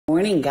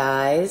morning,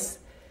 guys.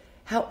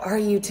 How are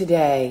you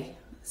today?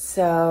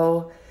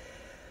 So,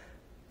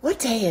 what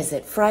day is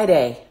it?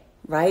 Friday,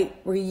 right?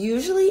 We're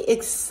usually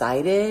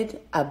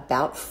excited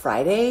about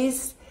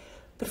Fridays,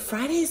 but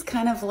Friday is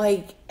kind of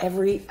like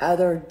every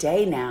other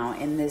day now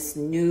in this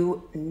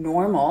new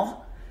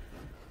normal.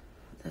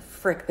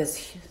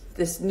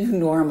 This new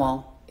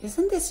normal.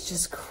 Isn't this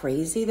just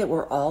crazy that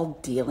we're all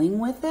dealing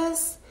with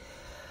this?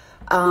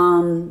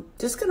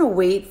 Just gonna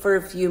wait for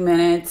a few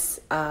minutes.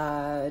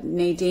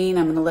 Nadine,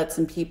 I'm gonna let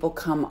some people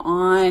come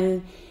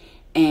on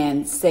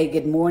and say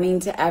good morning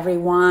to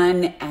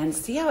everyone and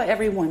see how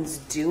everyone's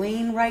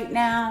doing right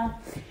now.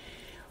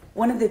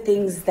 One of the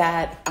things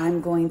that I'm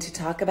going to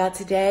talk about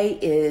today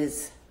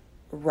is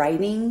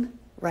writing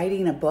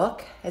a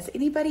book. Has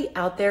anybody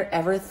out there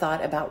ever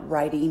thought about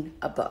writing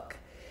a book?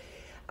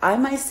 I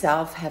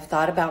myself have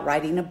thought about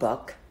writing a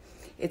book.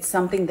 It's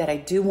something that I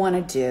do want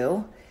to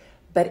do,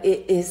 but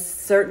it is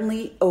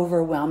certainly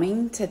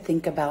overwhelming to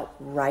think about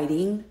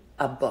writing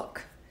a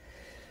book.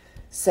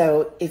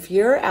 So if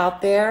you're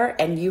out there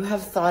and you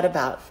have thought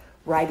about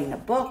writing a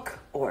book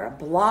or a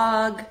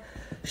blog,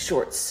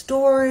 short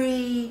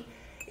story,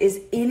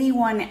 is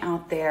anyone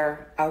out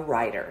there a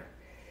writer?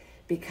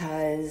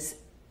 Because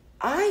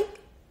I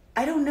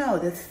don't know,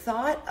 the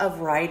thought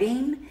of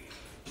writing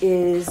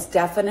is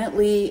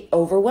definitely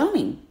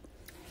overwhelming.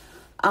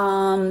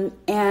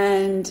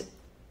 And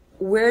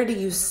where do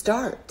you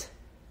start?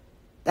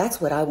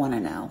 That's what I want to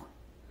know.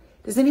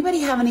 Does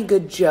anybody have any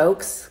good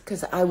jokes?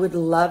 Because I would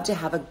love to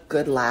have a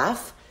good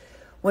laugh.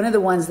 One of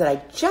the ones that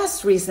I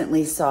just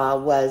recently saw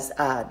was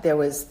there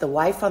was the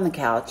wife on the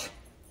couch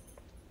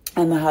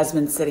and the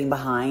husband sitting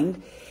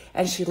behind.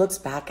 And she looks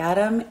back at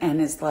him and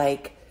is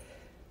like,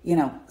 you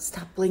know,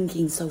 stop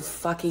blinking so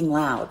fucking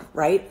loud,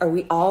 right? Are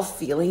we all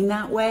feeling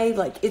that way?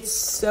 Like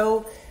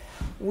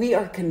we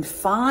are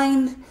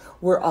confined.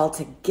 We're all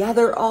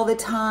together all the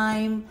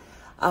time.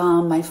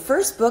 My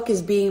first book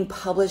is being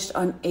published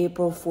on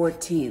April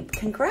 14th.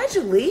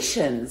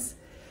 Congratulations.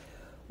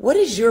 What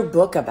is your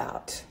book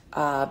about?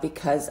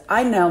 Because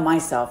I know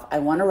myself, I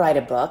want to write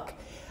a book.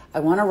 I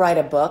want to write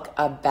a book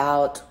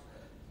about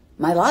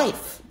my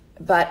life,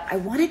 but I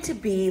want it to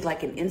be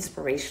like an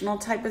inspirational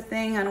type of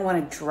thing. I don't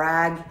want to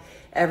drag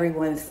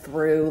everyone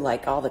through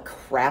like all the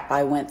crap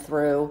I went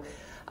through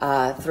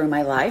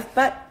my life,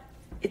 but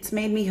it's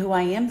made me who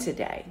I am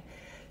today.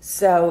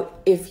 So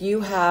if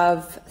you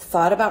have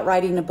thought about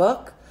writing a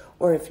book,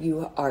 or if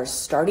you are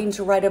starting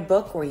to write a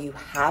book, or you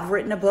have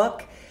written a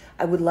book,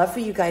 I would love for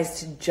you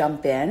guys to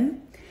jump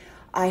in.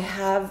 I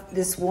have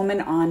this woman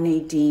on,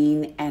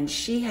 Nadine, and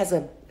she has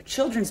a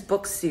children's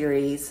book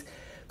series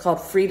called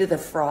Freeda the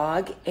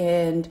Frog.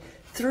 And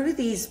through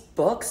these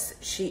books,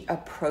 she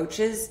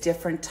approaches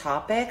different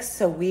topics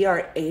so we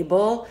are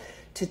able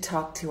to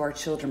talk to our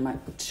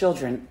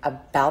children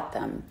about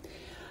them.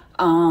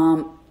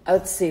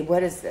 Let's see,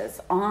 what is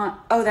this? Oh,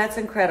 that's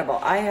incredible.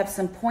 I have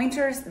some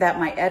pointers that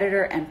my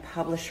editor and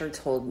publisher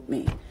told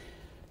me.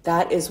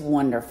 That is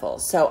wonderful.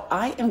 So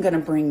I am going to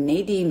bring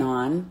Nadine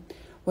on.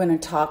 We're going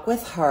to talk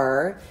with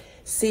her,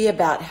 see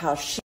about how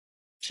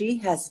she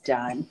has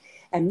done,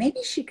 and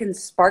maybe she can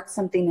spark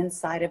something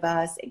inside of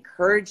us,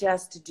 encourage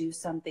us to do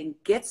something,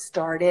 get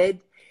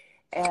started.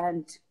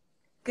 And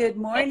good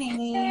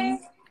morning. Hey,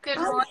 good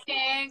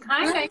morning.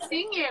 Hi, nice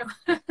seeing you.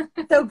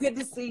 So good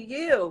to see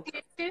you.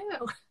 You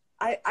too.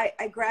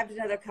 I grabbed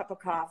another cup of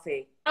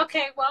coffee.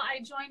 Okay, well,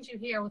 I joined you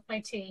here with my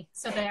tea,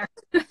 so there.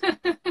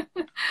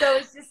 So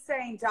it's just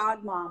saying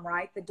dog mom,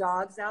 right? The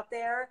dogs out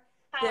there,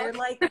 they're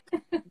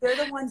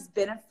they're the ones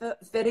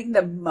benefiting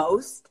the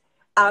most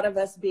out of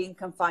us being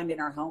confined in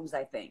our homes,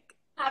 I think.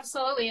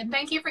 Absolutely, and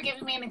thank you for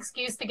giving me an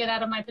excuse to get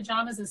out of my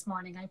pajamas this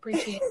morning. I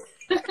appreciate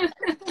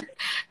it.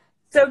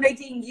 So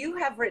Nadine, you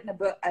have written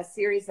a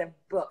series of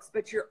books,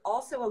 but you're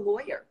also a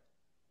lawyer.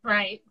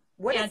 Right.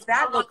 What does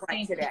that look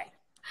like today?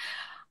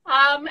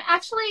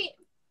 Actually,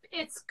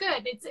 it's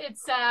good.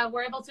 It's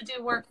we're able to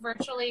do work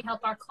virtually,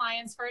 help our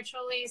clients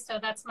virtually. So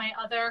that's my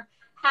other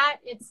hat.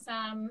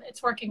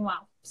 It's working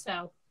well.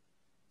 So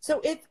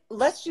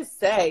let's just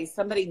say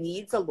somebody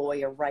needs a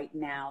lawyer right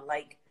now.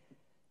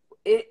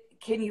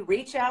 Can you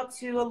reach out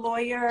to a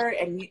lawyer?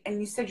 And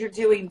you said you're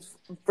doing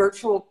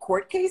virtual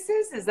court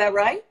cases. Is that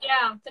right?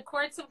 Yeah, the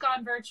courts have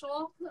gone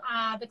virtual.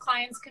 The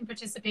clients can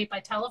participate by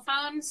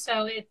telephone.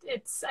 So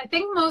it's I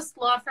think most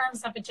law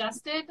firms have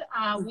adjusted.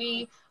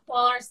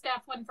 All our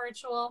staff went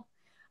virtual.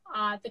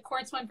 The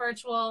courts went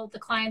virtual. The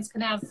clients can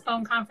have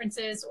phone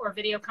conferences or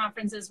video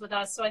conferences with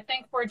us. So I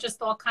think we're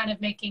just all kind of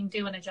making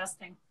do and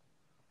adjusting.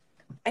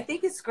 I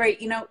think it's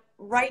great. You know,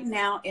 right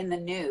now in the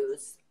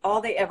news,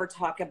 all they ever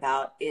talk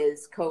about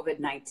is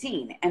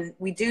COVID-19, and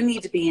we do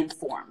need to be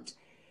informed.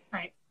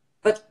 Right.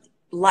 But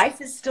life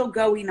is still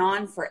going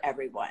on for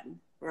everyone,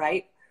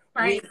 right?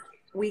 Right.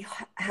 We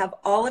have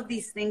all of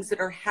these things that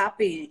are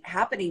happening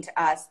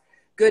to us,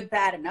 good,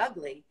 bad, and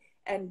ugly,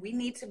 and we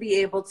need to be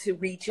able to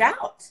reach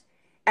out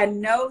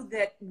and know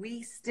that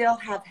we still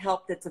have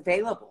help that's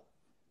available.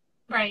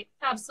 Right.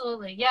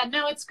 Absolutely. Yeah,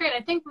 no, it's great.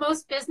 I think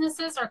most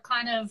businesses are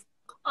kind of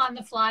on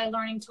the fly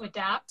learning to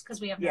adapt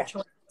because we have no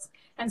choice,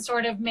 and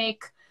sort of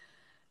make,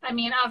 I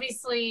mean,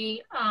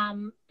 obviously,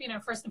 you know,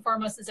 first and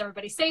foremost is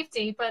everybody's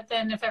safety, but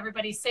then if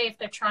everybody's safe,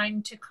 they're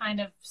trying to kind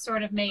of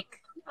sort of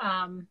make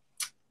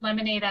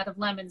lemonade out of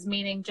lemons,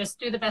 meaning just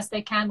do the best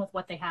they can with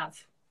what they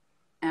have.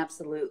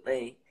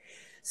 Absolutely.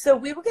 So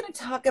we were going to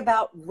talk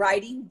about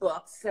writing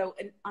books. So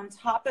on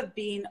top of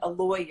being a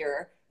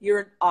lawyer, you're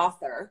an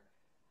author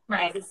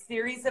of a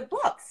series of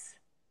books.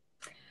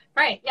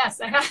 Right. Yes.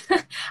 I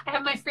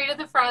have my Freeda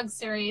the Frog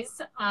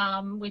series,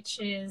 which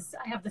is,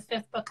 I have the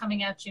 5th book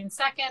coming out June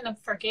 2nd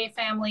for gay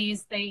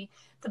families. The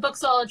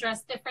books all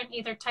address different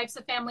either types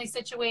of family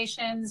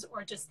situations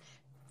or just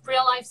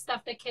real life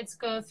stuff that kids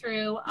go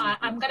through.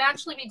 I'm going to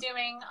actually be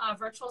doing a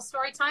virtual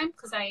story time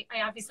because I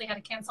obviously had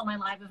to cancel my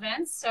live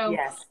events. So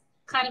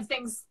kind of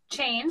things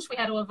change. We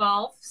had to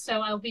evolve.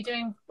 So I'll be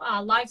doing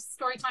live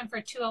story time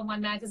for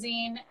 201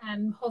 magazine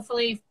and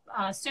hopefully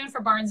soon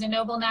for Barnes &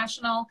 Noble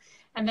National,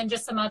 and then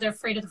just some other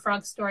Freeda the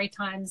Frog story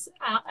times.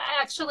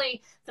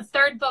 Actually, the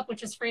 3rd book,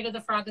 which is Freeda the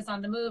Frog is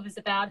on the Move, is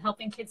about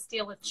helping kids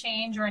deal with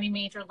change or any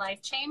major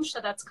life change. So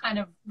that's kind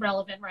of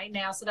relevant right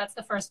now. So that's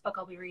the first book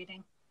I'll be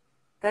reading.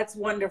 That's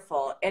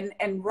wonderful. And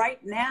right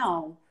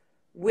now,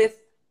 with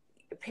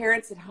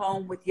parents at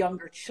home with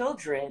younger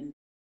children,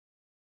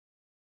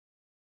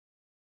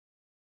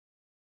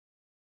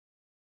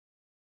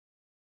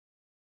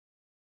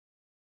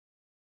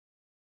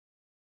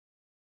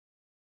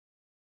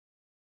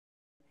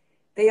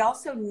 they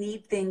also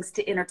need things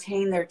to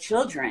entertain their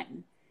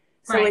children.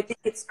 So I think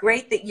it's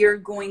great that you're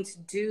going to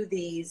do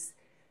these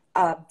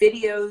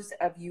videos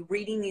of you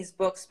reading these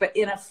books, but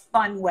in a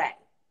fun way.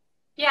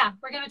 Yeah,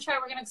 we're going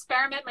to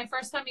experiment. My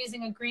first time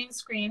using a green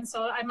screen,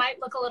 so I might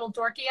look a little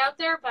dorky out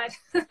there, but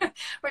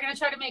we're going to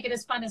try to make it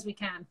as fun as we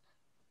can.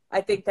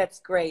 I think that's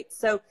great.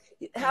 So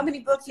how many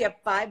books? You have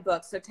 5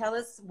 books. So tell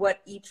us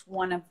what each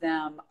one of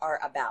them are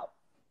about.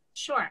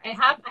 Sure. I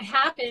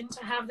happen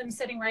to have them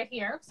sitting right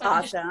here. So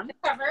awesome. The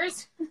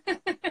covers.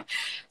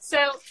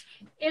 So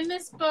in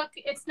this book,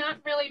 it's not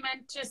really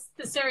meant, just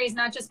the series,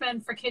 not just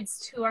meant for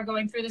kids who are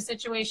going through the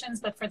situations,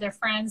 but for their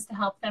friends to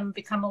help them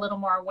become a little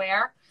more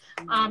aware.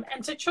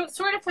 And to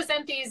sort of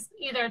present these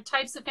either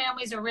types of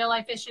families or real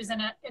life issues in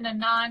a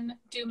non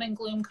doom and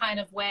gloom kind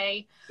of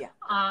way,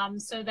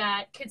 so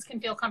that kids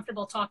can feel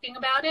comfortable talking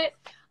about it.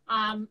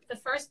 The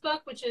first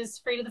book, which is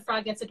Freeda the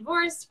Frog Gets a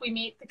Divorce, we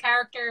meet the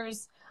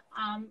characters.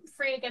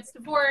 Freeda gets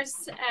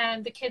divorced,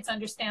 and the kids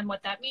understand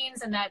what that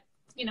means, and that,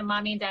 you know,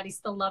 mommy and daddy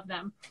still love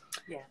them.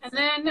 Yes. And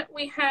then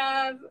we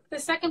have the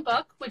second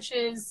book, which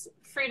is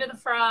Freeda the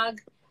Frog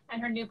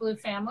and Her New Blue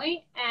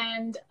Family.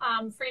 And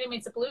Freeda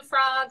meets a blue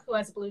frog who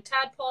has a blue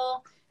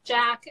tadpole,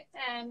 Jack,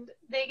 and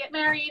they get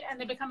married and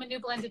they become a new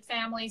blended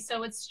family.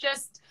 So it's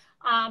just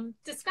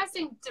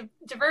discussing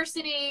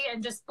diversity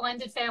and just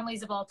blended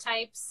families of all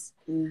types.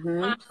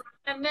 Mm-hmm.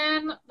 And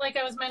then, like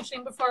I was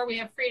mentioning before, we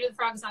have Freeda the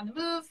Frog's on the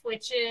Move,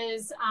 which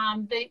is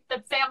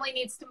the family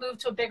needs to move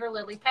to a bigger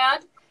lily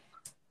pad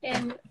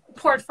in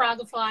Port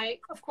Frogify,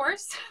 of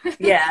course.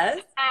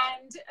 Yes.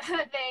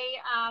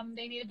 And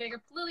they need a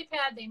bigger lily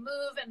pad. They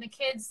move, and the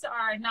kids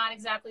are not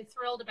exactly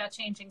thrilled about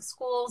changing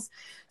schools.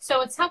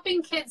 So it's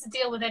helping kids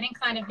deal with any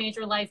kind of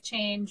major life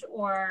change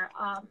or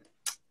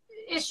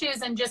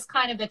issues, and just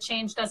kind of the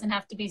change doesn't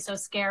have to be so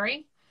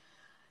scary.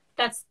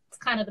 That's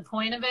kind of the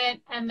point of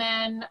it. And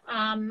then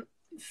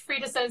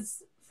Freeda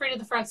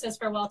the Frog says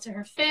farewell to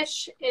her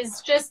fish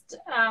is just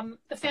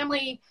the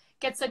family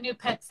gets a new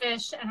pet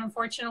fish, and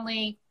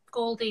unfortunately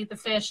Goldie the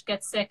fish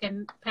gets sick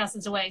and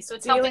passes away. So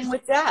it's dealing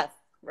with death,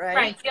 right?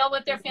 Right, deal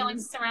with their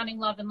feelings surrounding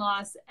love and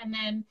loss. And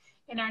then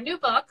in our new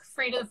book,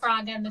 Freeda the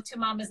Frog and the Two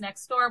Mamas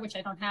Next Door, which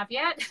I don't have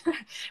yet.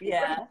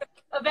 Yeah.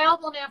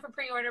 Available now for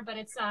pre-order, but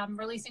it's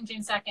releasing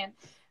June 2nd.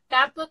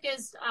 That book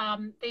is,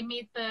 they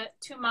meet the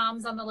two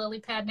moms on the lily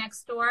pad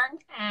next door,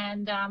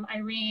 and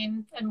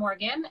Irene and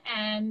Morgan.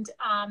 And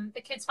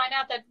the kids find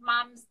out that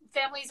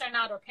families are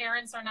not, or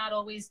parents are not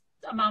always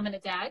a mom and a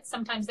dad.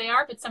 Sometimes they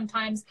are, but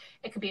sometimes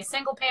it could be a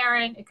single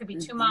parent. It could be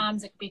two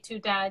moms. It could be two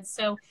dads.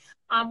 So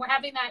we're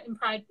having that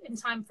in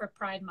time for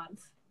Pride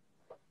Month.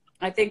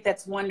 I think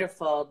that's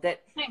wonderful.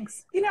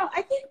 Thanks. You know,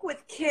 I think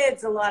with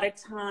kids, a lot of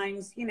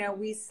times, you know,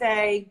 we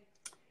say,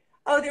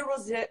 oh, they're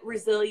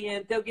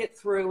resilient, they'll get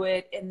through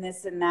it, and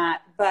this and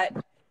that. But,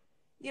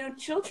 you know,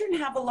 children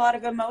have a lot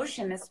of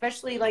emotion,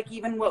 especially like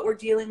even what we're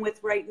dealing with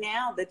right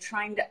now, the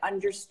trying to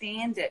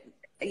understand it,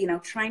 you know,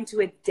 trying to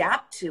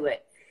adapt to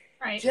it,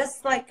 right,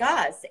 just like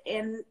us.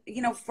 And,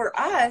 you know, for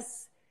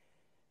us,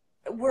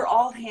 we're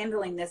all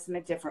handling this in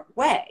a different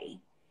way.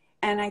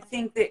 And I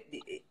think that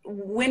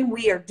when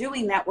we are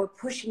doing that, we're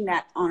pushing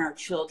that on our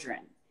children.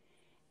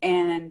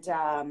 And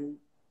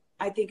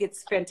I think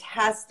it's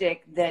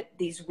fantastic that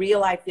these real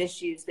life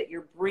issues, that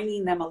you're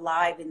bringing them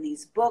alive in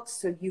these books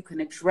so you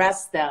can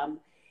address them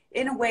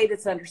in a way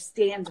that's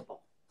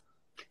understandable.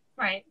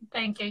 Right.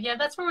 Thank you. Yeah,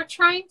 that's where we're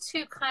trying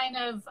to kind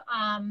of,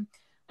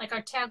 like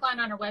our tagline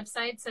on our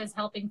website says,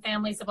 helping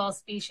families of all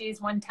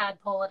species, one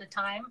tadpole at a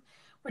time.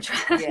 We're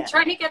Yeah.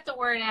 trying to get the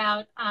word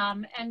out,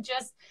 and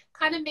just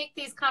kind of make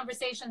these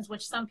conversations,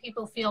 which some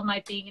people feel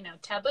might be, you know,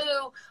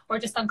 taboo or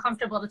just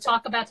uncomfortable to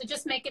talk about, to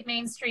just make it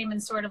mainstream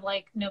and sort of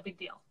like no big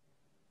deal.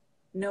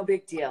 No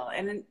big deal.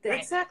 And Right.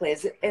 exactly,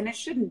 and it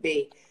shouldn't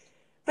be.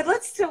 But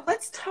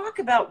let's talk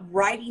about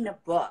writing a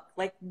book.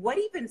 Like, what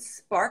even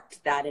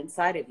sparked that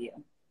inside of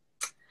you?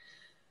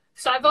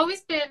 So I've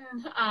always been,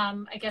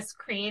 I guess,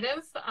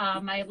 creative.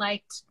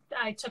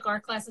 I took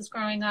art classes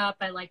growing up.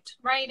 I liked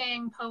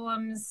writing,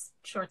 poems,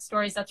 short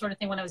stories, that sort of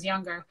thing when I was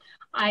younger.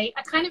 I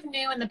kind of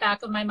knew in the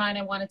back of my mind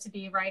I wanted to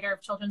be a writer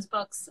of children's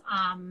books.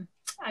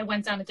 I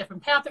went down a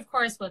different path, of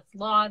course, with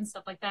law and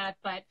stuff like that.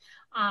 But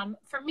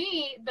for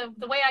me,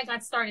 the way I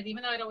got started,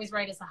 even though I'd always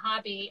write as a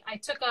hobby, I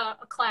took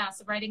a class,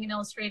 a writing and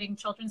illustrating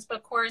children's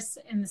book course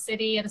in the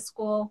city at a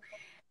school.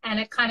 And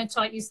it kind of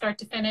taught you start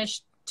to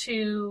finish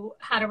to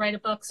how to write a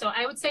book. So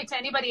I would say to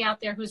anybody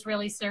out there who's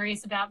really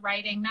serious about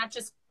writing, not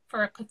just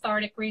for a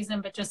cathartic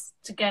reason, but just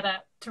to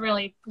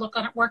really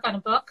work on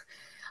a book,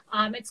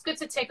 it's good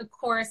to take a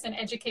course and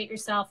educate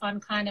yourself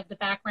on kind of the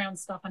background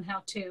stuff on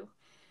how to.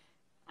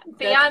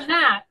 Beyond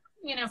that,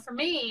 you know, for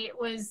me, it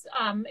was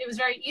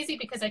very easy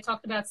because I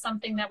talked about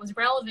something that was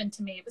relevant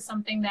to me. It was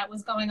something that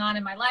was going on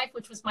in my life,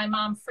 which was my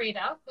mom,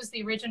 Freeda, who's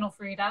the original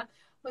Freeda,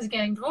 was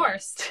getting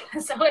divorced.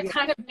 So it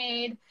kind of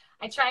made,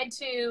 I tried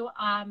to,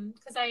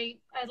 because I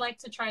like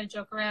to try to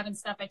joke around and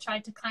stuff. I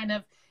tried to kind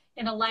of,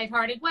 in a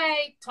lighthearted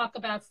way, talk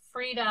about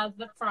Freeda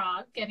the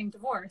frog getting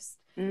divorced.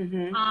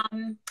 Mm-hmm.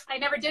 I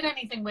never did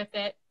anything with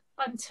it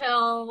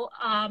until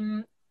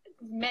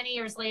many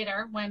years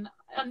later, when,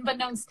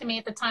 unbeknownst to me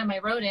at the time I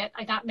wrote it,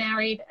 I got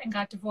married and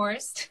got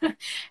divorced.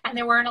 And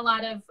there weren't a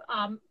lot of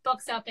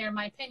books out there, in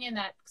my opinion,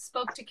 that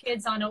spoke to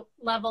kids on a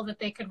level that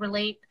they could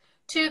relate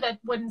to, that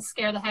wouldn't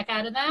scare the heck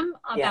out of them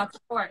about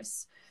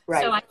divorce.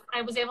 Right. So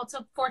I was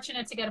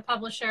fortunate to get a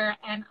publisher,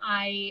 and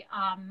I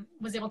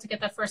was able to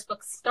get that first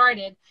book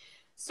started.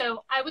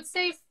 So I would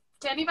say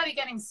to anybody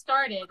getting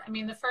started, I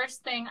mean, the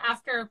first thing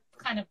after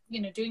kind of,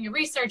 you know, doing your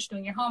research,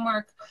 doing your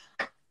homework,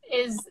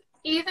 is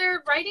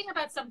either writing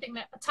about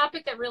a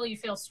topic that really you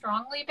feel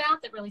strongly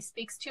about, that really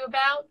speaks to you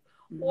about,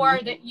 or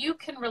that you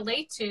can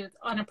relate to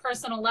on a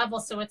personal level.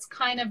 So it's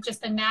kind of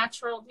just a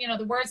natural, you know,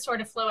 the words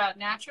sort of flow out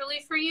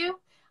naturally for you.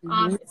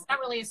 It's not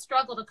really a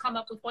struggle to come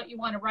up with what you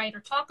want to write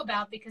or talk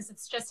about, because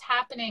it's just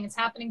happening. It's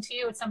happening to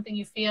you. It's something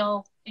you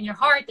feel in your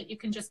heart that you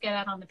can just get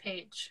out on the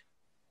page.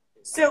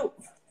 So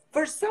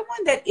for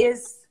someone that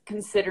is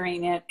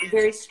considering it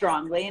very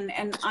strongly,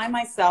 and I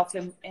myself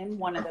am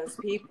one of those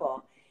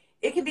people,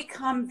 it can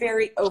become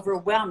very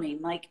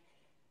overwhelming. Like,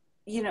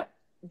 you know,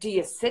 do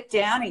you sit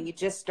down and you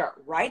just start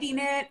writing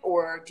it,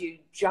 or do you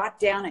jot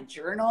down a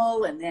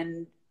journal, and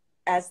then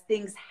as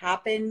things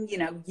happen, you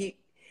know,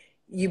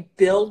 you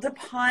build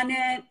upon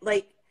it?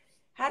 Like,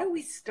 how do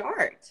we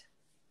start?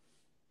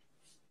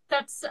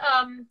 That's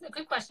a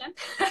good question.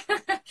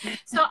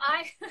 So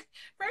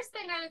first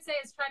thing I would say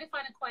is try to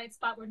find a quiet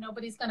spot where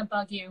nobody's going to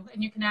bug you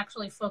and you can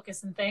actually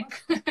focus and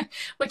think,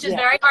 which is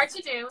very hard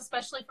to do,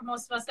 especially for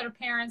most of us that are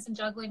parents and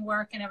juggling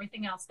work and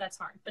everything else. That's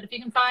hard. But if you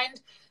can find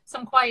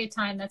some quiet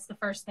time, that's the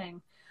first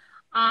thing.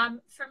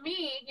 For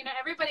me, you know,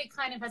 everybody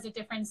kind of has a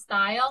different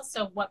style.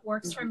 So what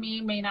works for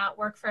me may not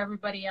work for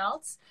everybody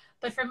else.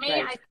 But for me,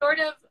 I sort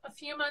of, a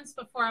few months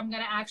before I'm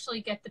going to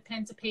actually get the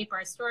pen to paper,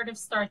 I sort of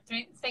start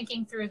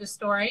thinking through the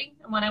story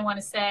and what I want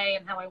to say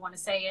and how I want to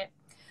say it.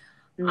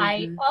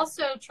 I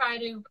also try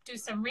to do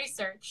some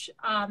research.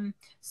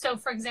 So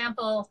for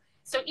example,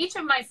 so each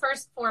of my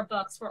first 4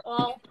 books were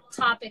all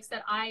topics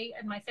that I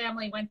and my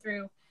family went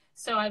through,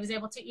 so I was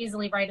able to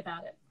easily write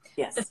about it.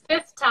 Yes. The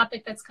 5th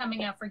topic that's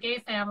coming out for gay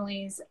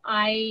families,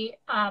 I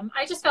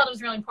just felt it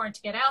was really important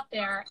to get out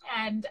there.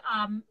 And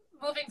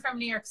moving from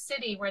New York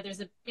City, where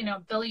there's a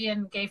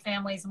billion gay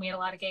families, and we had a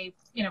lot of gay,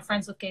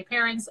 friends with gay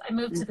parents, I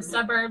moved to the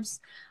suburbs.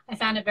 I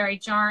found it very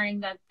jarring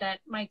that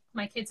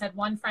my kids had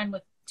one friend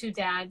with 2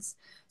 dads.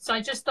 So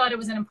I just thought it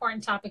was an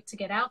important topic to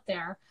get out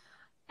there,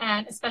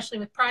 and especially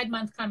with Pride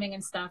Month coming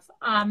and stuff.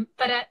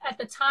 But at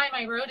the time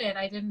I wrote it,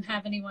 I didn't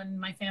have anyone in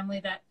my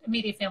family,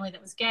 immediate family,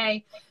 that was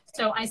gay.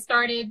 So I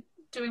started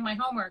doing my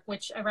homework,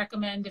 which I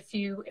recommend if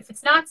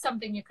it's not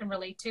something you can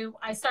relate to.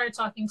 I started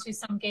talking to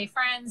some gay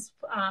friends,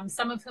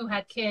 some of who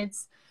had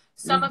kids,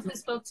 some of who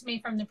spoke to me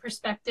from the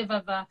perspective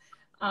of a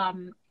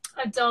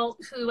adult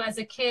who, as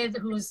a kid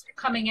who's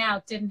coming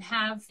out, didn't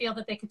feel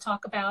that they could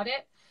talk about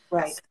it.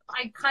 Right. So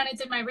I kind of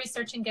did my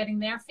research in getting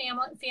their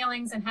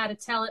feelings and how to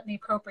tell it in the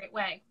appropriate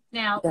way.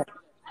 Now,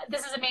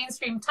 this is a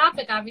mainstream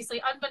topic,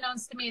 obviously.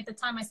 Unbeknownst to me, at the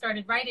time I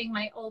started writing,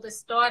 my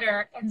oldest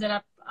daughter ended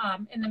up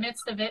in the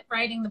midst of it,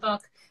 writing the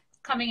book,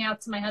 coming out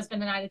to my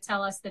husband and I to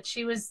tell us that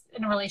she was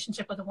in a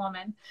relationship with a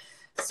woman.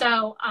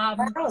 So,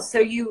 so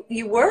you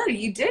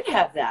did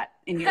have that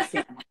in your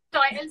family. So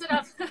I ended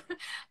up,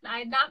 I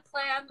had not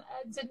planned,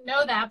 didn't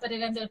know that, but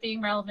it ended up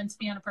being relevant to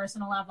me on a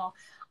personal level.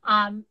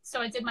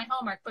 So I did my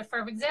homework. But for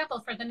example,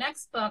 for the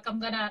next book,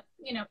 I'm going to,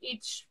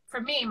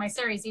 for me, my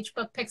series, each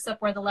book picks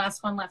up where the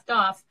last one left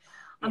off.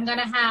 I'm going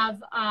to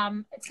have,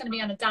 it's going to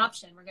be on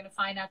adoption. We're going to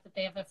find out that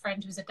they have a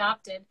friend who's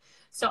adopted.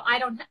 So I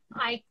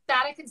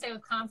can say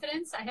with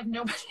confidence, I have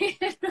nobody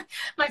in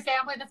my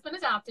family that's been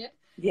adopted.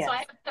 Yes. So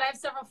I have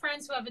several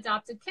friends who have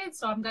adopted kids.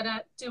 So I'm going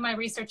to do my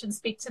research and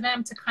speak to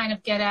them to kind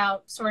of get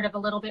out sort of a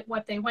little bit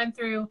what they went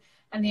through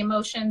and the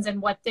emotions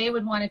and what they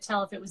would want to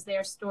tell if it was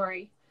their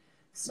story.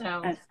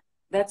 So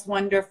that's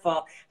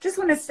wonderful. Just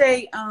want to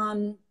say,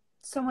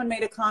 someone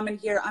made a comment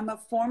here. I'm a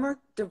former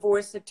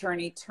divorce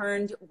attorney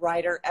turned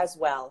writer as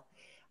well.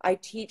 I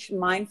teach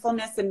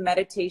mindfulness and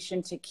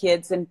meditation to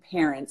kids and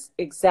parents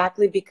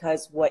exactly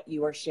because what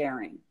you are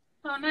sharing.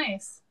 Oh,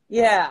 nice.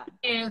 Yeah.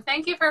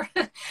 Thank you for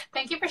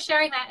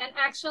sharing that. And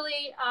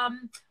actually,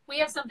 we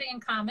have something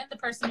in common. The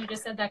person who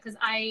just said that, because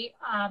I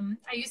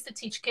used to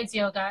teach kids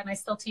yoga, and I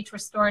still teach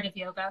restorative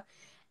yoga.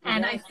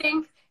 And I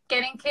think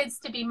getting kids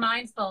to be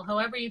mindful,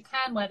 however you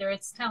can, whether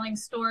it's telling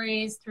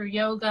stories through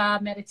yoga,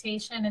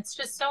 meditation, it's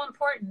just so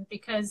important,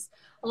 because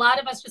a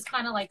lot of us just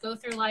kind of like go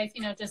through life,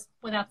 just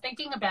without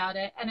thinking about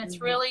it. And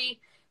it's really,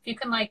 if you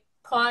can like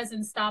pause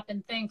and stop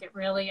and think, it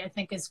really, I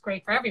think, is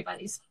great for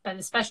everybody, but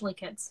especially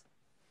kids.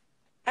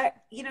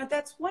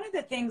 That's one of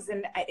the things,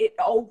 and it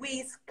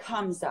always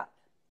comes up,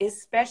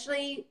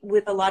 especially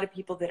with a lot of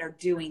people that are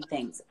doing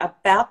things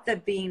about the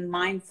being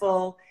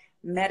mindful,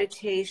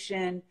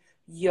 meditation,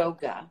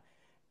 yoga,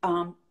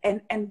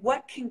 and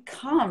what can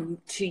come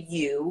to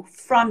you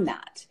from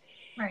that.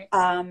 Right.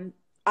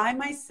 I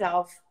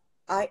myself,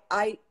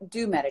 I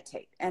do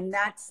meditate, and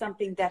that's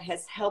something that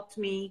has helped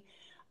me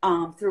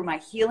through my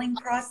healing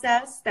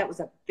process. That was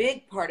a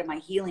big part of my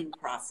healing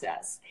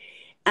process.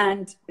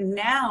 And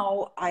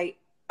now I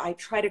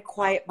try to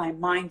quiet my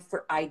mind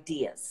for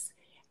ideas.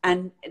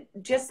 And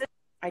just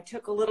I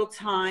took a little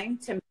time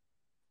to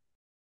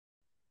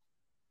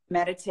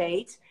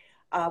meditate.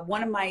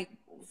 One of my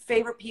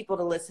favorite people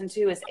to listen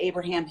to is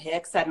Abraham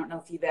Hicks. I don't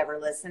know if you've ever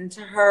listened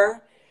to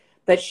her,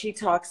 but she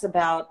talks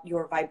about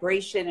your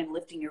vibration and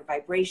lifting your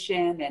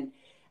vibration, and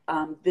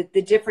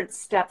the different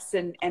steps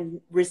and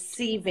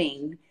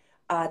receiving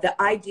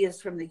the ideas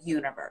from the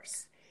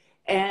universe.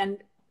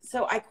 And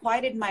so I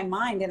quieted my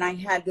mind, and I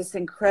had this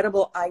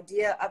incredible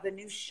idea of a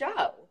new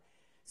show.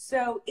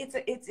 So it's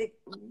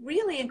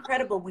really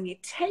incredible when you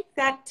take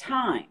that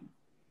time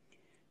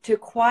to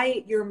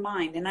quiet your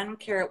mind. And I don't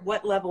care at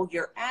what level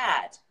you're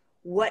at,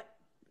 what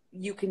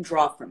you can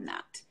draw from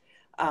that,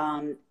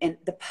 and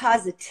the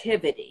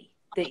positivity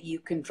that you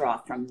can draw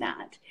from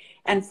that.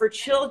 And for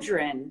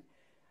children,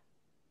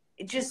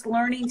 just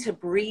learning to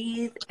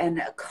breathe, and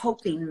a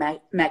coping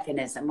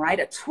mechanism, right?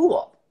 A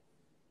tool.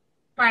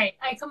 Right.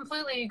 I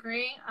completely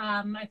agree.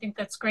 I think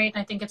that's great.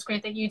 And I think it's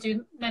great that you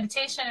do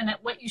meditation, and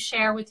that what you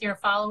share with your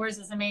followers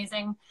is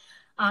amazing.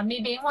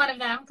 Me being one of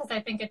them, because I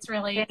think it's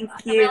really, I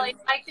really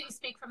like that you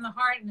speak from the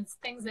heart, and it's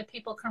things that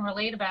people can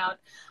relate about.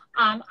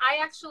 I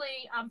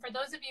actually, for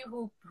those of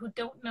you who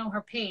don't know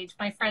her page,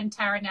 my friend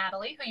Tara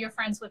Natalie, who you're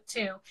friends with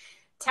too,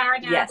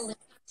 Tara Natalie,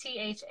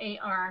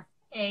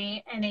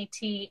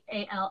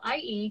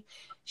 THARANATALIE.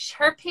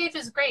 Her page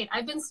is great.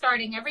 I've been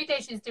starting every day.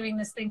 She's doing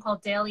this thing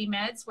called Daily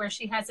Meds, where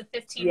she has a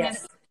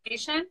 15-minute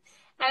meditation,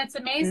 and it's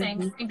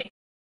amazing.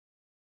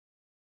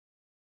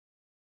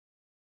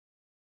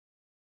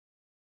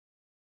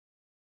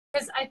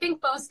 Because I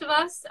think most of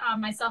us,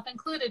 myself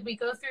included, we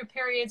go through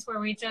periods where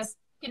we just,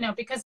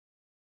 because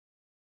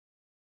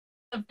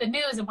of the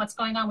news and what's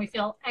going on, we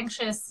feel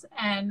anxious.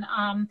 And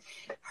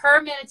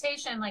her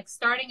meditation, like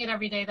starting it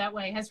every day that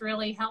way, has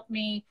really helped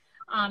me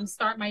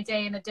start my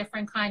day in a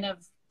different kind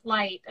of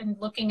light, and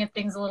looking at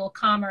things a little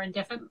calmer and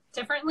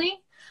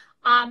differently.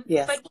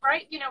 But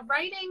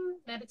writing,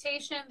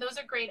 meditation, those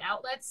are great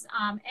outlets.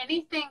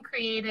 Anything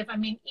creative. I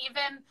mean,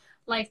 even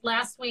like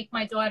last week,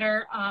 my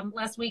daughter,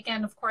 last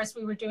weekend, of course,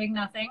 we were doing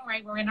nothing,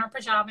 right? We're in our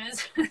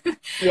pajamas.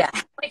 Yeah.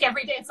 Like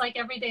every day, it's like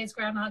every day is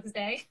Groundhog's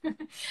Day.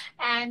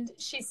 And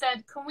she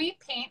said, "Can we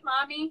paint,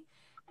 Mommy?"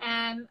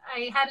 And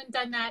I hadn't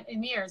done that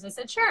in years. I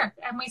said, "Sure."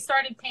 And we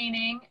started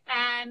painting.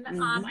 And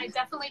I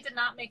definitely did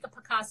not make a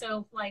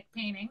Picasso-like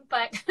painting,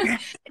 but it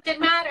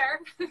didn't matter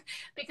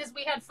because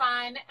we had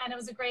fun, and it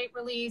was a great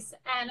release.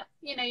 And,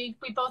 we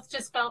both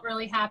just felt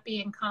really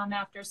happy and calm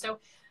after. So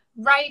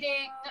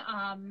writing,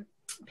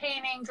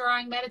 painting,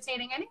 drawing,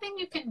 meditating, anything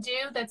you can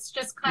do that's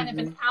just kind of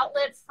an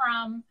outlet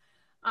from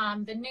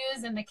the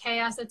news and the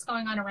chaos that's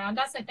going on around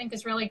us, I think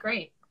is really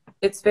great.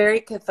 It's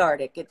very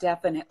cathartic. It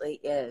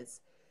definitely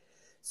is.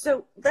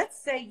 So let's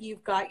say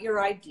you've got your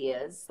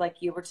ideas,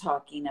 like you were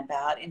talking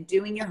about, and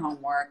doing your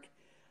homework.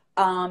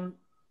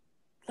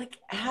 Like,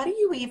 how do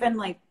you even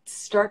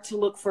start to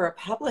look for a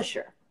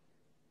publisher?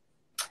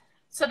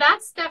 So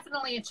that's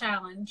definitely a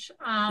challenge,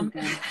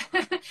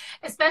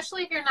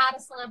 especially if you're not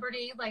a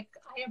celebrity like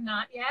I am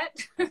not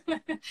yet.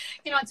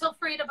 Until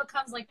Freeda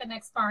becomes like the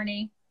next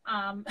Barney,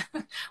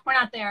 we're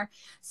not there.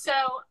 So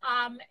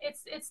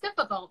it's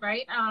difficult,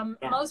 right?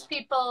 Most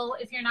people,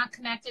 if you're not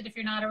connected, if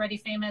you're not already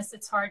famous,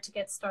 it's hard to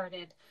get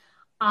started.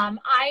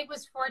 I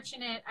was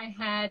fortunate. I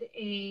had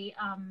a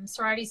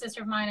sorority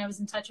sister of mine I was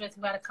in touch with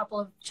who had a couple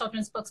of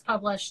children's books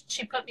published.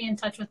 She put me in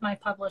touch with my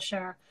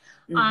publisher.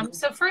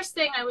 So first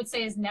thing I would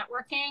say is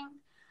networking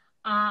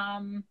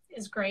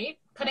is great.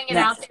 Putting it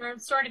out there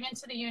sort of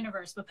into the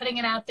universe, but putting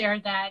it out there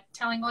that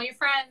telling all your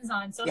friends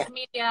on social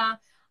media,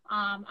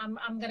 I'm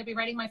going to be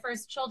writing my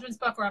first children's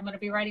book, or I'm going to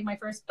be writing my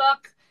first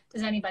book.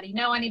 Does anybody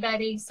know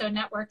anybody? So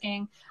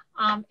networking.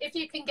 If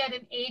you can get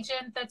an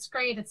agent, that's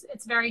great.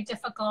 It's very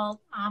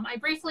difficult. I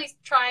briefly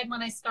tried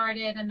when I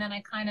started, and then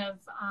I kind of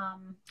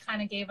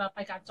gave up.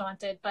 I got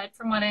daunted. But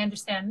from what I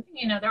understand,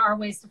 there are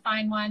ways to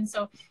find one.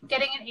 So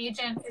getting an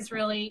agent is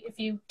really, if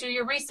you do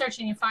your research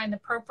and you find the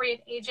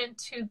appropriate agent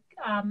to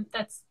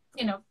that's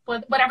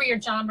whatever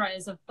your genre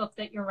is of book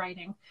that you're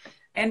writing.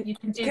 And you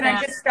can do can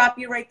that. I just stop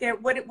you right there?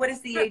 What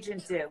does the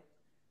agent do?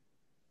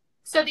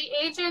 So the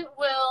agent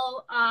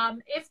will,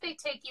 if they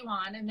take you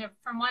on, and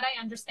from what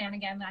I understand,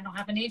 again, I don't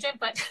have an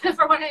agent, but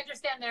from what I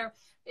understand,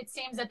 it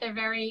seems that they're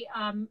very,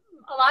 a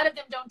lot of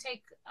them don't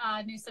take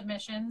new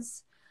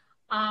submissions,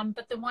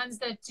 but the ones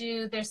that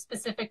do, they're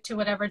specific to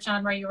whatever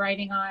genre you're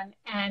writing on.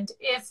 And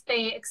if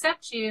they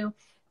accept you,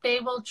 they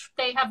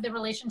have the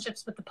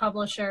relationships with the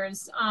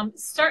publishers.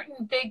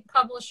 Certain big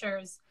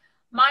publishers,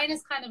 mine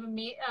is kind of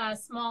a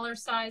smaller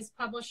size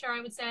publisher, I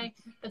would say,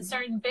 but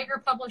certain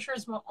bigger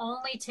publishers will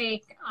only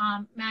take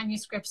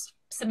manuscripts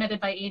submitted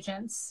by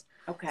agents.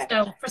 Okay.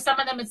 So for some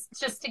of them, it's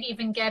just to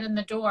even get in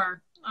the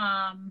door.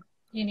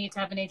 You need to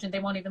have an agent. They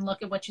won't even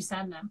look at what you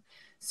send them.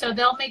 So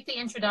they'll make the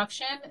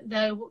introduction.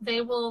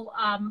 They will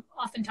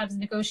oftentimes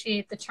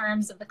negotiate the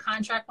terms of the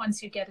contract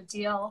once you get a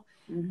deal.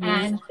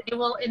 And they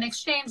will, in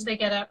exchange, they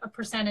get a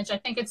percentage. I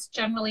think it's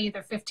generally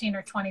either 15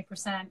 or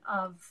 20%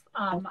 of,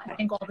 I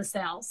think, all the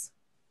sales.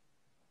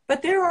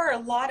 But there are a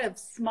lot of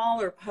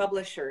smaller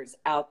publishers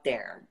out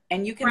there,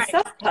 and you can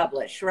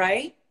self-publish,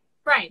 right?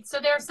 Right. So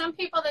there are some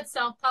people that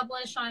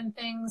self-publish on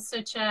things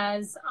such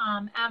as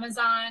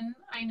Amazon.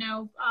 I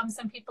know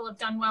some people have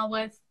done well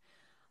with.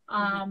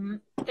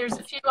 There's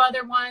a few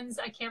other ones.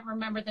 I can't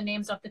remember the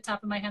names off the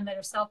top of my head that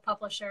are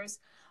self-publishers.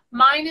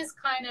 Mine is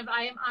kind of,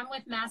 I'm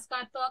with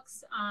Mascot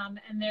Books,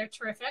 and they're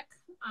terrific.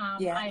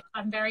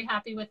 I'm very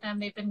happy with them.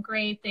 They've been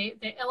great.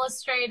 The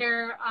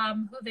illustrator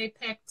who they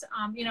picked,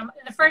 in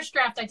the first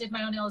draft, I did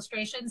my own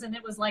illustrations, and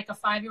it was like a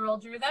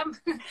 5-year-old drew them.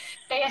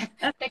 They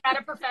got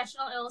a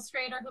professional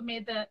illustrator who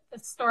made the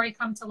story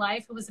come to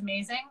life. It was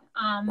amazing.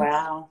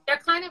 Wow. They're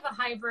kind of a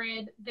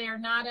hybrid. They're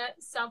not a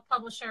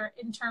self-publisher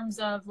in terms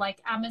of like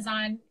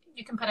Amazon.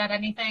 You can put out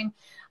anything.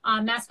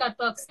 Mascot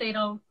Books,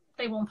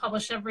 they won't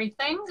publish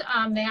everything.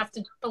 They have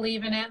to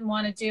believe in it and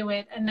want to do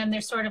it. And then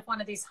they're sort of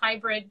one of these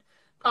hybrid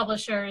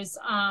publishers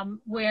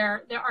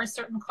where there are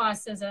certain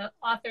costs as an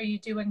author you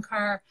do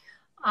incur.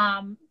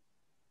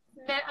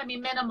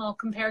 Minimal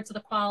compared to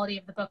the quality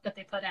of the book that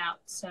they put out.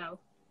 So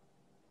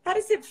how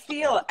does it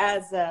feel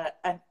as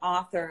an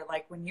author,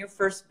 like when your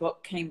first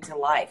book came to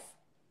life?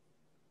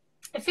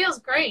 It feels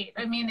great.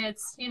 I mean,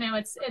 it's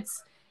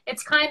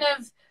kind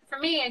of, for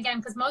me, again,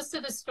 because most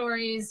of the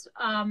stories,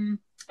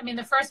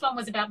 the first one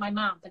was about my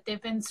mom, but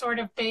they've been sort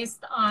of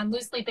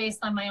loosely based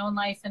on my own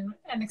life and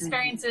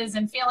experiences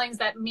and feelings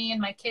that me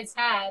and my kids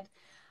had.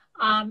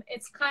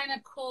 It's kind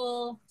of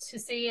cool to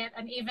see it.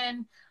 And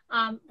even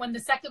when the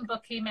second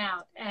book came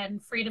out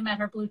and Freeda met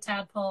her blue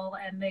tadpole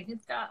and they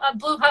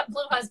blue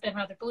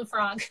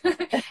frog, and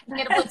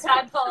get a blue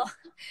tadpole,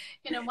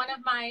 one of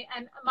my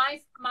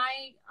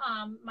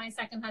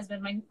second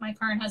husband, my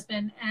current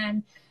husband,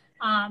 and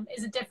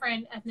is a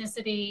different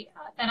ethnicity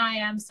than I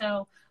am.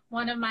 So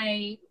one of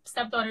my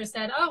stepdaughters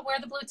said, "Oh, we're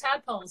the blue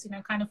tadpoles,"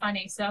 kind of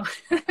funny. So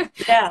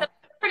yeah, so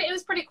it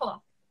was pretty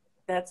cool.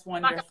 That's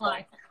wonderful. Not gonna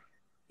lie.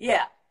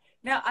 Yeah.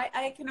 Now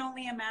I can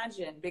only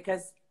imagine,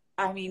 because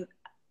I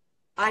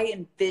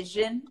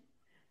envision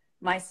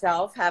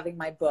myself having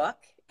my book,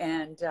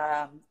 and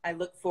I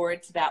look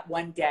forward to that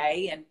one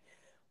day. And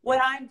what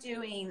I'm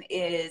doing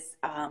is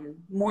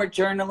more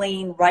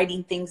journaling,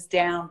 writing things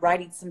down,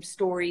 writing some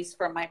stories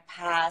from my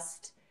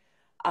past.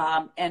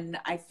 And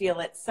I feel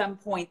at some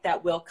point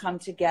that will come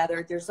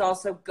together. There's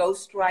also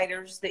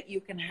ghostwriters that you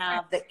can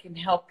have that can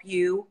help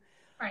you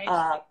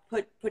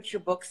put your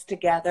books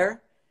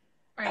together.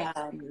 Right.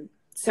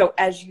 So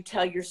as you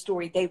tell your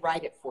story, they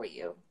write it for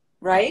you,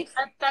 right?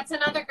 That's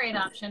another great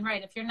option,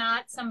 right? If you're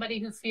not somebody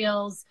who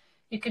feels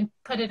you can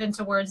put it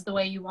into words the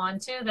way you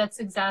want to, that's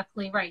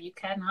exactly right. You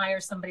can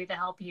hire somebody to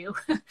help you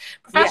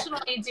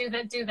professionally do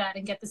that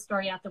and get the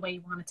story out the way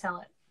you want to tell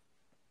it.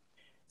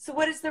 So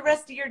what does the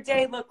rest of your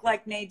day look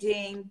like,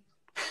 Nadine?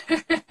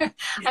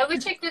 I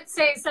wish I could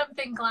say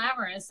something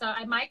glamorous. So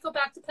I might go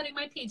back to putting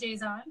my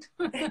PJs on.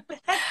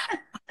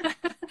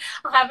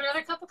 I'll have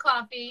another cup of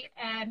coffee,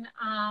 and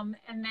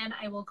then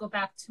I will go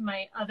back to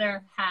my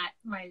other hat,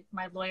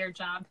 my lawyer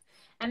job,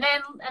 and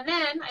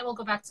then I will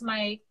go back to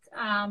my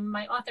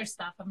my author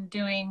stuff. I'm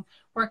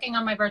working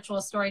on my virtual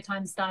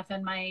storytime stuff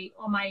and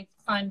all my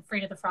fun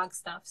Freeda the Frog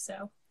stuff.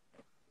 So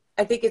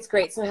I think it's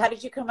great. So how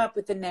did you come up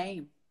with the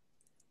name?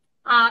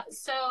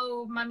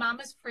 So my mom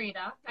is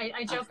Freeda.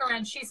 I joke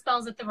around. She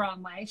spells it the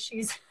wrong way.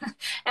 She's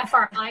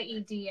Frieda. I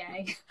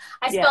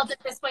Yeah. spelled it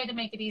this way to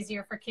make it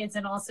easier for kids,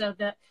 and also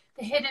the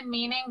hidden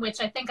meaning, which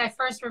I think I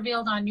first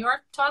revealed on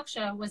your talk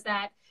show, was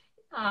that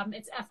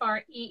it's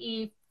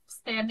Free,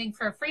 standing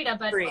for Freeda,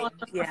 but Free.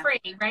 also for Yeah.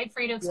 free, right?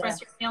 Free to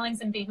express your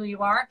feelings and be who you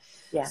are.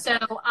 Yeah. So,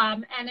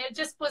 and it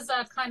just was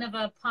a kind of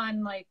a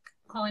pun, like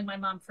calling my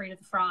mom Freeda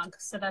the Frog.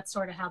 So that's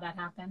sort of how that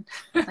happened.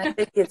 I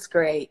think it's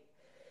great.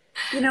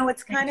 You know,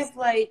 it's kind of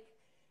like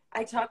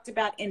I talked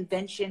about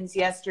inventions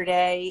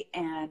yesterday,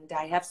 and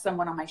I have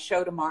someone on my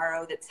show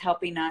tomorrow that's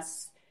helping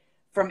us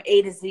from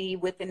A to Z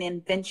with an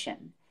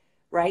invention,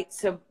 right?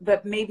 So,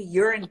 but maybe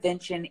your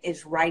invention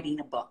is writing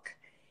a book.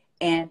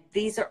 And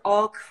these are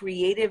all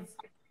creative,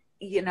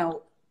 you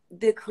know,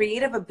 the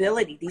creative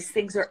ability, these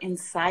things are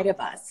inside of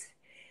us.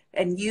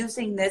 And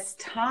using this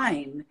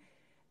time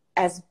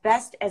as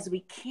best as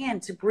we can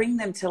to bring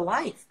them to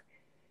life.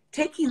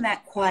 Taking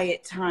that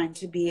quiet time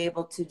to be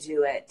able to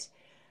do it.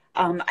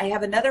 I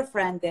have another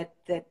friend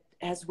that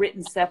has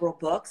written several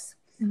books.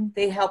 Mm-hmm.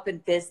 They help in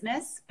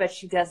business, but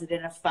she does it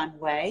in a fun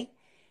way.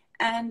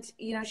 And,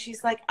 you know,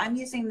 she's like, I'm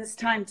using this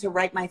time to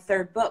write my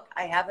third book.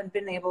 I haven't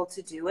been able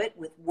to do it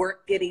with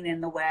work getting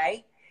in the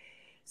way.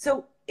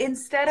 So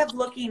instead of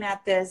looking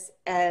at this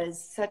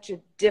as such a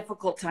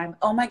difficult time,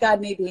 oh my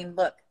God, Nadine,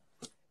 look,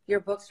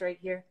 your book's right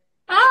here.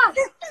 Ah,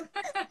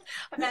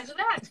 imagine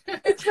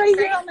that. It's right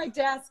here on my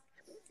desk.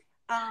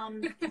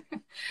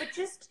 But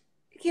just,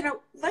 you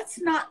know, let's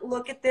not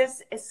look at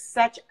this as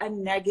such a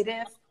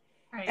negative,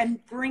 Right.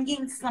 and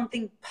bringing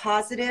something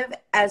positive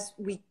as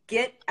we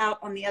get out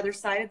on the other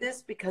side of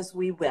this, because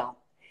we will.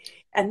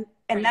 And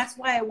Right. that's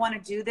why I want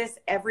to do this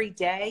every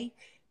day,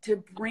 to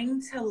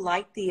bring to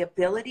light the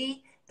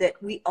ability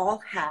that we all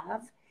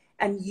have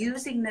and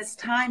using this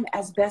time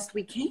as best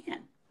we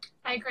can.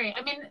 I agree.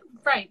 I mean,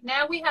 right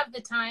now we have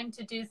the time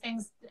to do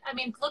things. I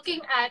mean, looking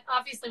at,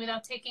 obviously,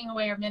 without taking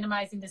away or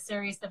minimizing the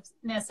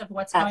seriousness of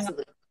what's going on,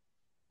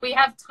 we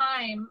have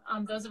time.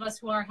 Those of us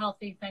who are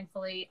healthy,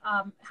 thankfully,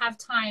 have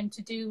time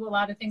to do a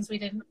lot of things we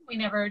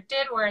never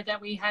did, or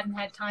that we hadn't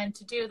had time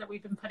to do, that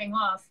we've been putting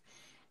off.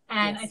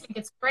 And Yes. I think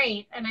it's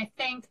great. And I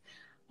think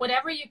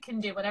whatever you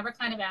can do, whatever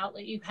kind of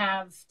outlet you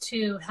have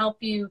to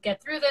help you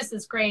get through this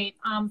is great.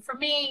 For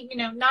me, you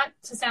know, not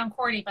to sound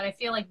corny, but I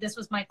feel like this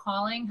was my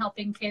calling,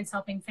 helping kids,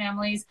 helping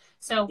families.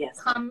 So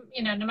Yes.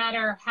 you know, no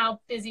matter how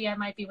busy I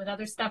might be with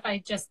other stuff,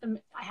 I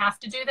have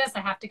to do this. I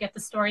have to get the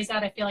stories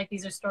out. I feel like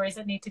these are stories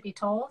that need to be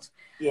told.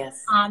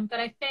 Yes. But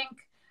I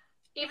think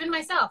even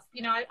myself,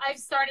 you know, I've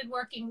started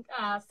working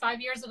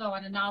 5 years ago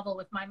on a novel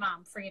with my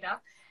mom, Freeda.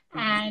 Mm-hmm.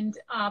 And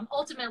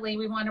ultimately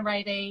we want to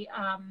write a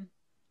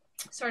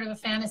sort of a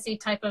fantasy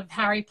type of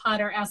Harry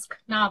Potter-esque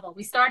novel.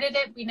 We started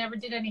it. We never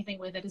did anything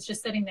with it. It's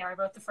just sitting there. I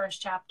wrote the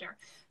first chapter.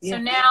 Yeah.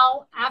 So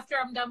now, after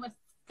I'm done with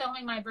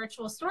filming my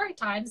virtual story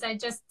times, I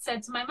just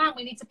said to my mom,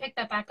 we need to pick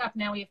that back up.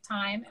 Now we have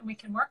time and we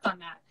can work on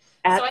that.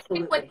 Absolutely. So I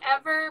think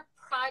whatever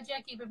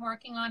project you've been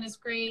working on is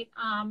great.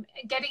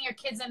 Getting your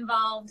kids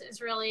involved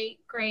is really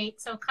great.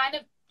 So kind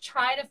of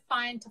try to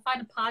find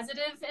a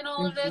positive in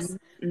all of this,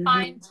 mm-hmm.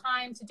 Find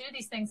time to do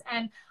these things.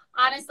 And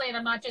honestly, and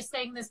I'm not just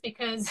saying this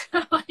because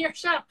on your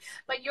show,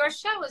 but your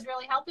show is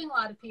really helping a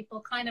lot of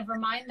people, kind of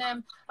remind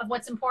them of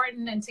what's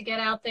important and to get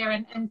out there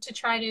and to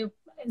try to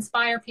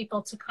inspire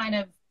people to kind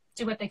of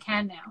do what they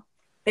can now.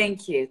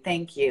 Thank you.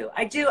 Thank you.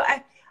 I do.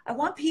 I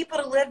want people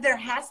to live their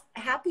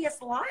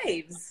happiest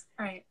lives.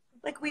 Right.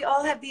 Like we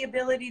all have the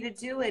ability to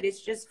do it.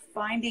 It's just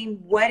finding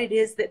what it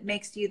is that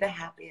makes you the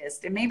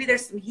happiest. And maybe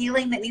there's some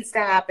healing that needs to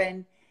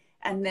happen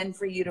and then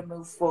for you to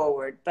move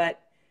forward.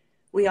 But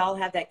we all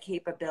have that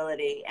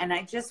capability. And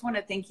I just want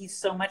to thank you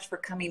so much for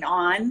coming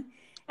on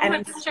and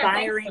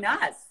inspiring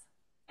us.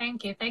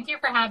 Thank you. Thank you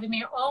for having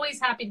me. Always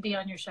happy to be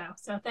on your show.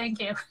 So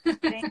thank you.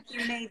 Thank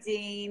you,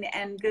 Nadine.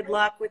 And good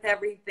luck with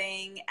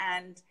everything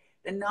and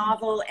the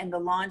novel and the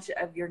launch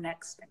of your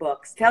next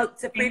books. Tell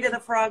Freeda the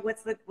Frog,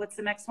 what's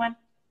the next one?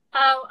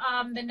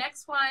 Oh, the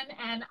next one,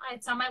 and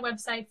it's on my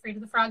website,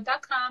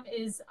 freedathefrog.com,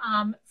 is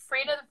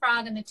Freeda the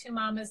Frog and the Two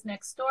Mamas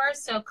Next Door.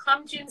 So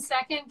come June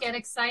 2nd, get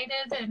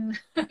excited, and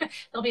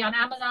they'll be on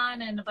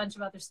Amazon and a bunch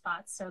of other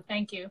spots. So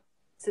thank you.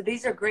 So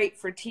these are great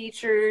for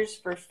teachers,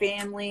 for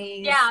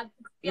families. Yeah,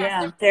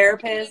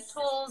 therapists.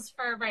 Tools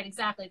for, right,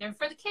 exactly. They're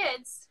for the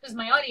kids, who's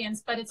my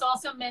audience, but it's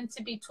also meant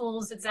to be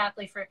tools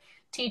exactly for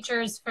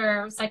teachers,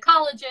 for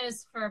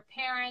psychologists, for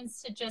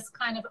parents, to just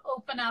kind of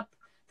open up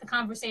the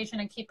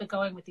conversation and keep it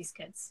going with these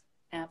kids.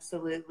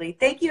 Absolutely.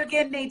 Thank you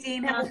again,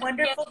 Nadine. Have a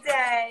wonderful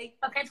day.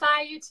 Okay,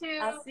 bye, you too.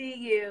 I'll see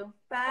you.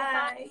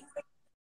 Bye. Bye.